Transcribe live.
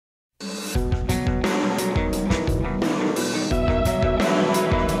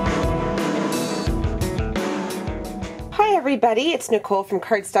everybody, it's Nicole from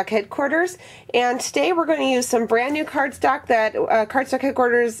Cardstock Headquarters, and today we're going to use some brand new cardstock that Cardstock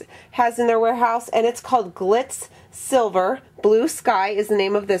Headquarters has in their warehouse, and it's called Glitz Silver. Blue Sky is the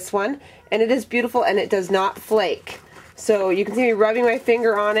name of this one, and it is beautiful and it does not flake. So you can see me rubbing my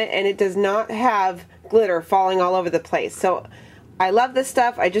finger on it, and it does not have glitter falling all over the place. So I love this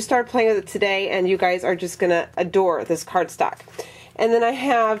stuff. I just started playing with it today, and you guys are just going to adore this cardstock. And then I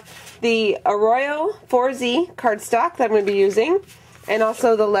have the Arroyo 4Z cardstock that I'm going to be using, and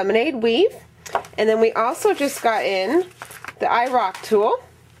also the Lemonade Weave. And then we also just got in the iRock tool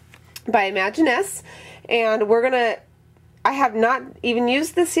by Imaginess, and we're going to, I have not even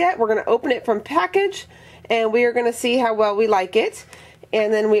used this yet. We're going to open it from package, and we are going to see how well we like it.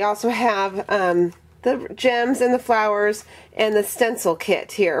 And then we also have the gems and the flowers and the stencil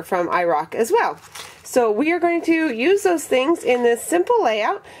kit here from iRock as well. So we are going to use those things in this simple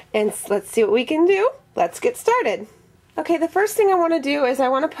layout, and let's see what we can do. Let's get started. Okay, the first thing I want to do is I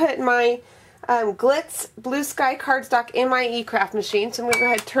want to put my Glitz Blue Sky cardstock in my eCraft machine. So I'm going to go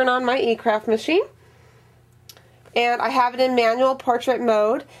ahead and turn on my eCraft machine. And I have it in manual portrait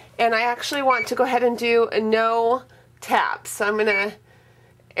mode, and I actually want to go ahead and do no tabs. So I'm going to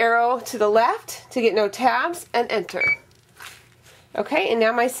arrow to the left to get no tabs and enter. Okay, and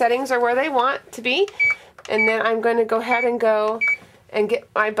now my settings are where they want to be, and then I'm going to go ahead and get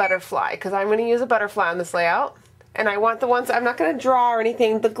my butterfly, because I'm going to use a butterfly on this layout, and I want the ones, I'm not going to draw or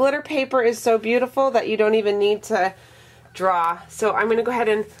anything. The glitter paper is so beautiful that you don't even need to draw. So I'm going to go ahead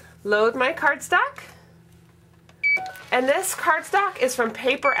and load my cardstock, and this cardstock is from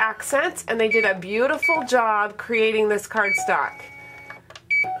Paper Accents, and they did a beautiful job creating this cardstock,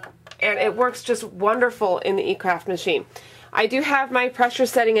 and it works just wonderful in the eCraft machine. I do have my pressure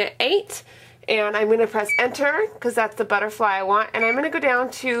setting at 8, and I'm going to press enter because that's the butterfly I want, and I'm going to go down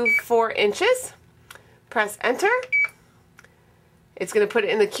to 4 inches. Press enter. It's going to put it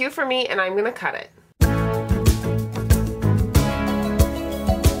in the queue for me, and I'm going to cut it.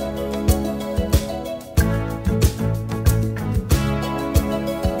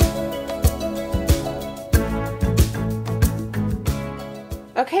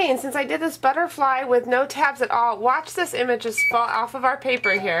 Okay, and since I did this butterfly with no tabs at all, watch this image just fall off of our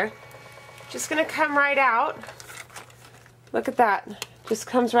paper here. Just going to come right out. Look at that. Just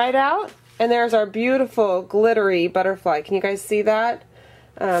comes right out. And there's our beautiful glittery butterfly. Can you guys see that?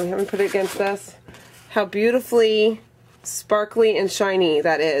 Let me put it against this. How beautifully sparkly and shiny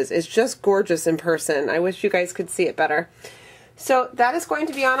that is. It's just gorgeous in person. I wish you guys could see it better. So that is going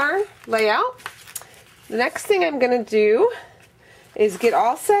to be on our layout. The next thing I'm going to do is get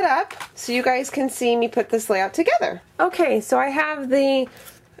all set up so you guys can see me put this layout together. Okay, so I have the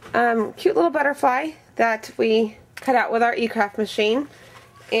cute little butterfly that we cut out with our eCraft machine,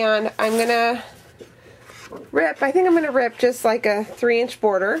 and I'm gonna rip, I think I'm gonna rip just like a 3-inch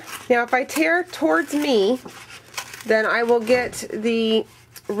border. Now if I tear towards me, then I will get the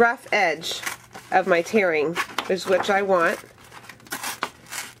rough edge of my tearing, which I want.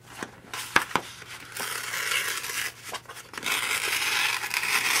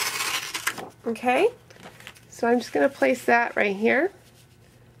 Okay, so I'm just going to place that right here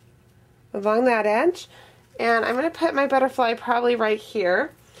along that edge, and I'm going to put my butterfly probably right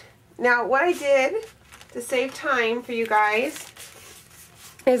here. Now what I did to save time for you guys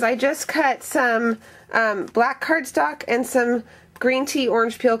is I just cut some black cardstock and some green tea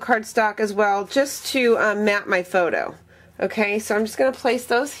orange peel cardstock as well, just to map my photo. Okay, so I'm just going to place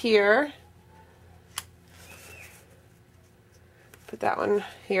those here. Put that one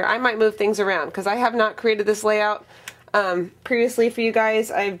here. I might move things around because I have not created this layout previously for you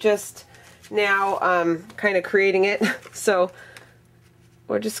guys. I've just now kind of creating it. So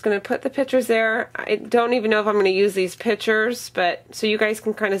we're just going to put the pictures there. I don't even know if I'm going to use these pictures, but so you guys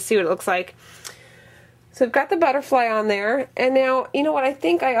can kind of see what it looks like. So I've got the butterfly on there, and now you know what I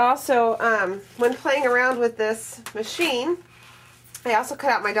think I also when playing around with this machine, I also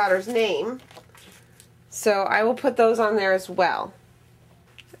cut out my daughter's name, so I will put those on there as well.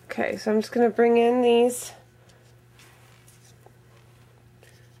 Okay, so I'm just going to bring in these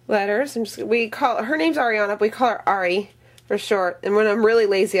letters. We call her name's Ariana, but we call her Ari for short. And when I'm really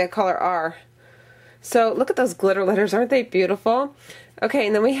lazy, I call her R. So look at those glitter letters, aren't they beautiful? Okay,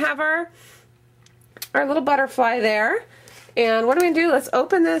 and then we have our little butterfly there. And what are we going to do? Let's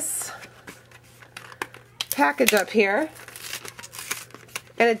open this package up here.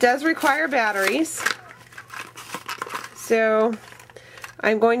 And it does require batteries. So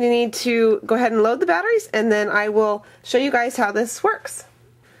I'm going to need to go ahead and load the batteries, and then I will show you guys how this works.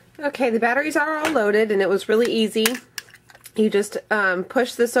 Okay, the batteries are all loaded, and it was really easy. You just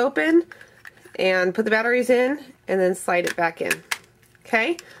push this open, and put the batteries in and then slide it back in.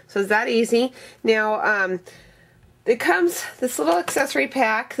 Okay, so it's that easy. Now it comes, this little accessory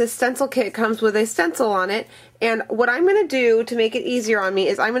pack, this stencil kit comes with a stencil on it, and what I'm going to do to make it easier on me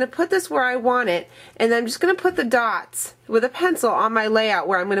is I'm going to put this where I want it, and then I'm just going to put the dots with a pencil on my layout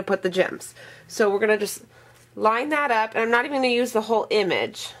where I'm going to put the gems. So we're going to just line that up, and I'm not even going to use the whole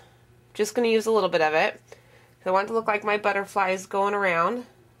image, just going to use a little bit of it. I want it to look like my butterfly is going around.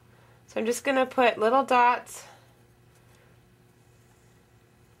 So I'm just going to put little dots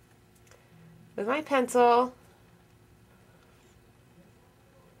with my pencil,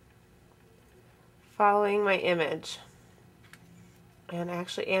 following my image. And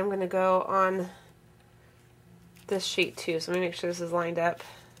actually I am going to go on this sheet too, so let me make sure this is lined up.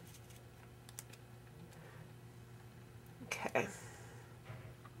 Okay.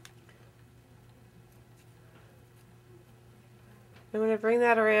 I'm going to bring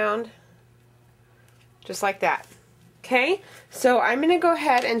that around just like that. Okay, so I'm going to go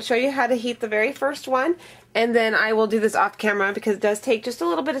ahead and show you how to heat the very first one, and then I will do this off camera because it does take just a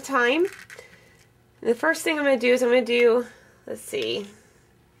little bit of time. The first thing I'm going to do is I'm going to do, let's see,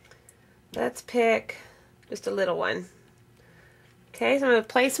 let's pick just a little one. Okay, so I'm going to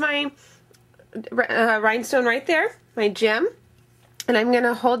place my rhinestone right there, my gem, and I'm going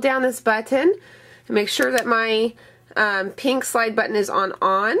to hold down this button and make sure that my pink slide button is on,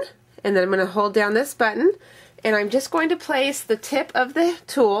 and then I'm going to hold down this button, and I'm just going to place the tip of the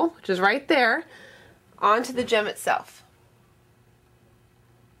tool, which is right there, onto the gem itself.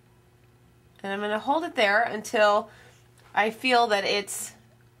 And I'm going to hold it there until I feel that it's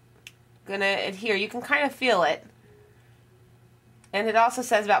going to adhere. You can kind of feel it. And it also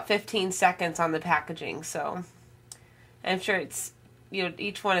says about 15 seconds on the packaging, so I'm sure it's, you know,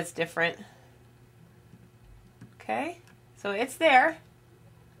 each one is different. Okay, so it's there.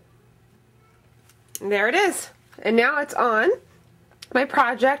 And there it is. And now it's on my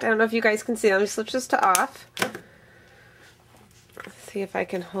project. I don't know if you guys can see. Let me switch this to off. Let's see if I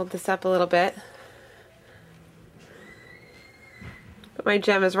can hold this up a little bit. But my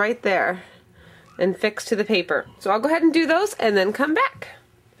gem is right there and fixed to the paper. So I'll go ahead and do those and then come back.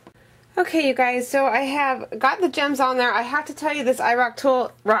 Okay, you guys, so I have got the gems on there. I have to tell you, this iRock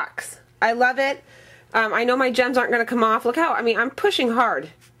tool rocks. I love it. I know my gems aren't going to come off. Look how, I mean, I'm pushing hard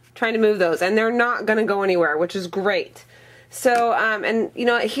trying to move those, and they're not going to go anywhere, which is great. So, and you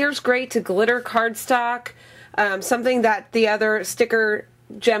know, it adheres great to glitter cardstock, something that the other sticker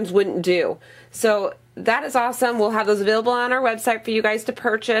gems wouldn't do. So that is awesome. We'll have those available on our website for you guys to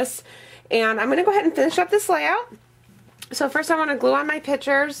purchase. And I'm going to go ahead and finish up this layout. So first I want to glue on my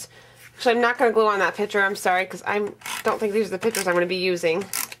pictures. Actually, I'm not going to glue on that picture, I'm sorry, because I don't think these are the pictures I'm going to be using.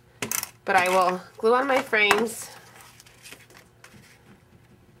 But I will glue on my frames.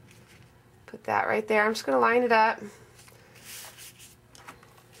 Put that right there. I'm just going to line it up.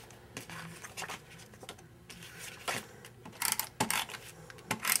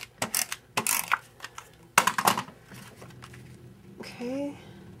 Okay.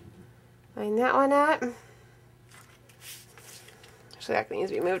 Line that one up. Actually, that needs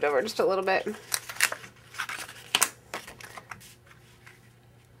to be moved over just a little bit.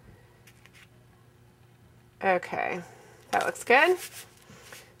 Okay, that looks good.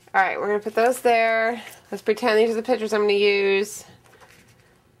 Alright, we're going to put those there. Let's pretend these are the pictures I'm going to use.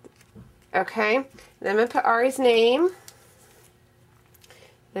 Okay, and then I'm going to put Ari's name.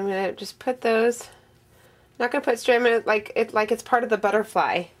 I'm going to just put those. I'm not going to put straight, I'm going to, like it's part of the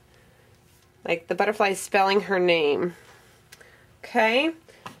butterfly. Like the butterfly is spelling her name. Okay,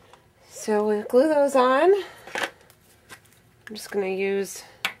 so we'll glue those on. I'm just going to use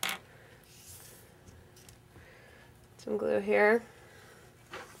some glue here.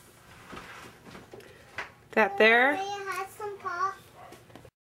 That there.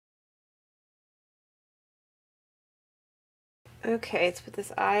 Okay, let's put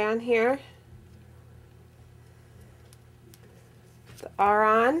this eye on here. Put the R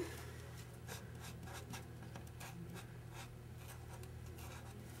on.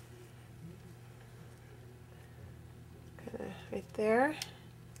 Right there.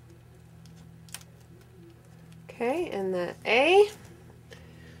 Okay, and the A.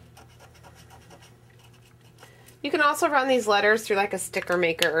 You can also run these letters through like a sticker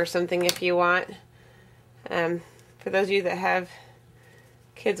maker or something if you want. For those of you that have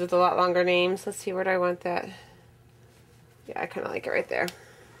kids with a lot longer names, let's see, where do I want that? Yeah, I kind of like it right there.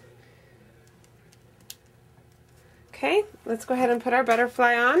 Okay, let's go ahead and put our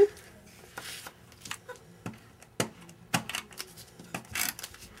butterfly on.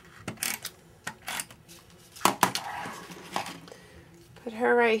 Put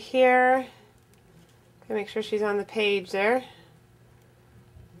her right here. Make sure she's on the page there.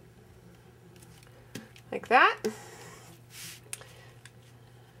 Like that.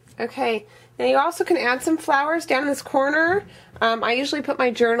 Okay, now you also can add some flowers down in this corner. I usually put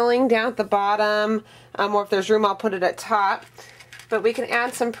my journaling down at the bottom, or if there's room I'll put it at top. But we can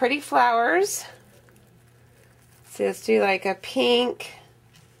add some pretty flowers. So let's do like a pink,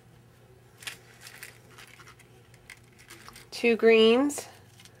 2 greens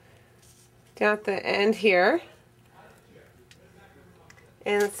down at the end here.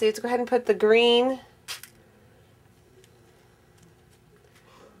 And let's see, let's go ahead and put the green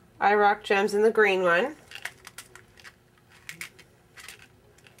I-Rock gems in the green one.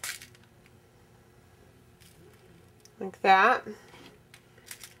 Like that.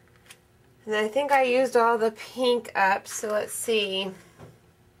 And I think I used all the pink up, so let's see.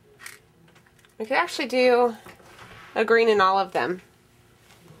 We could actually do a green in all of them.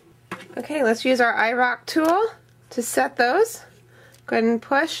 Okay, let's use our I-Rock tool to set those. Go ahead and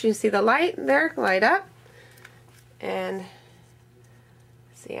push. You see the light there, light up. And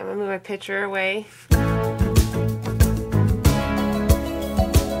see, I'm going to move my picture away.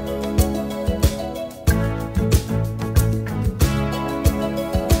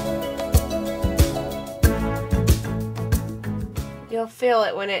 You'll feel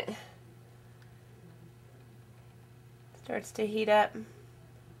it when it starts to heat up.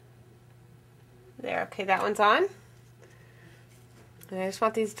 There, okay, that one's on. And I just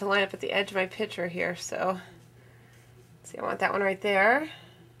want these to line up at the edge of my picture here, so see, I want that one right there.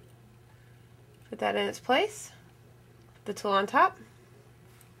 Put that in its place. Put the tool on top.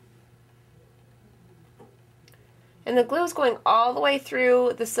 And the glue is going all the way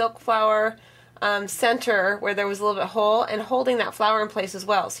through the silk flower center where there was a little bit hole, and holding that flower in place as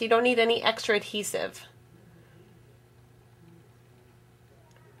well, so you don't need any extra adhesive.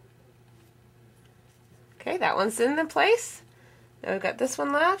 Okay, that one's in the place. Now we've got this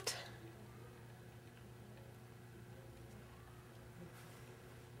one left.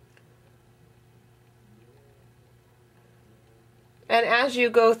 And as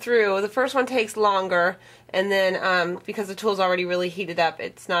you go through, the first one takes longer, and then because the tool's already really heated up,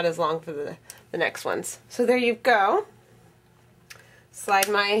 it's not as long for the next ones. So there you go. Slide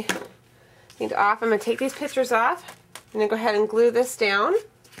my thing off. I'm going to take these pictures off. I'm going to go ahead and glue this down.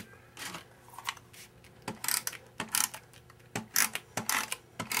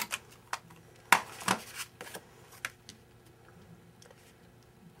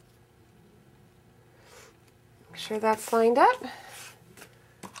 Make sure that's lined up.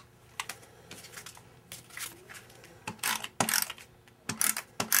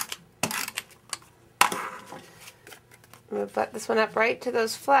 Move this one up right to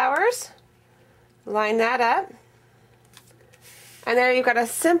those flowers. Line that up. And there you've got a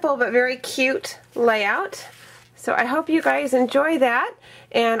simple but very cute layout. So I hope you guys enjoy that.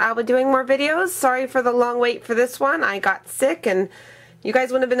 And I'll be doing more videos. Sorry for the long wait for this one. I got sick and you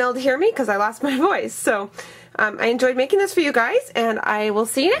guys wouldn't have been able to hear me because I lost my voice. So I enjoyed making this for you guys, and I will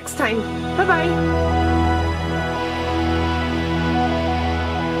see you next time. Bye-bye.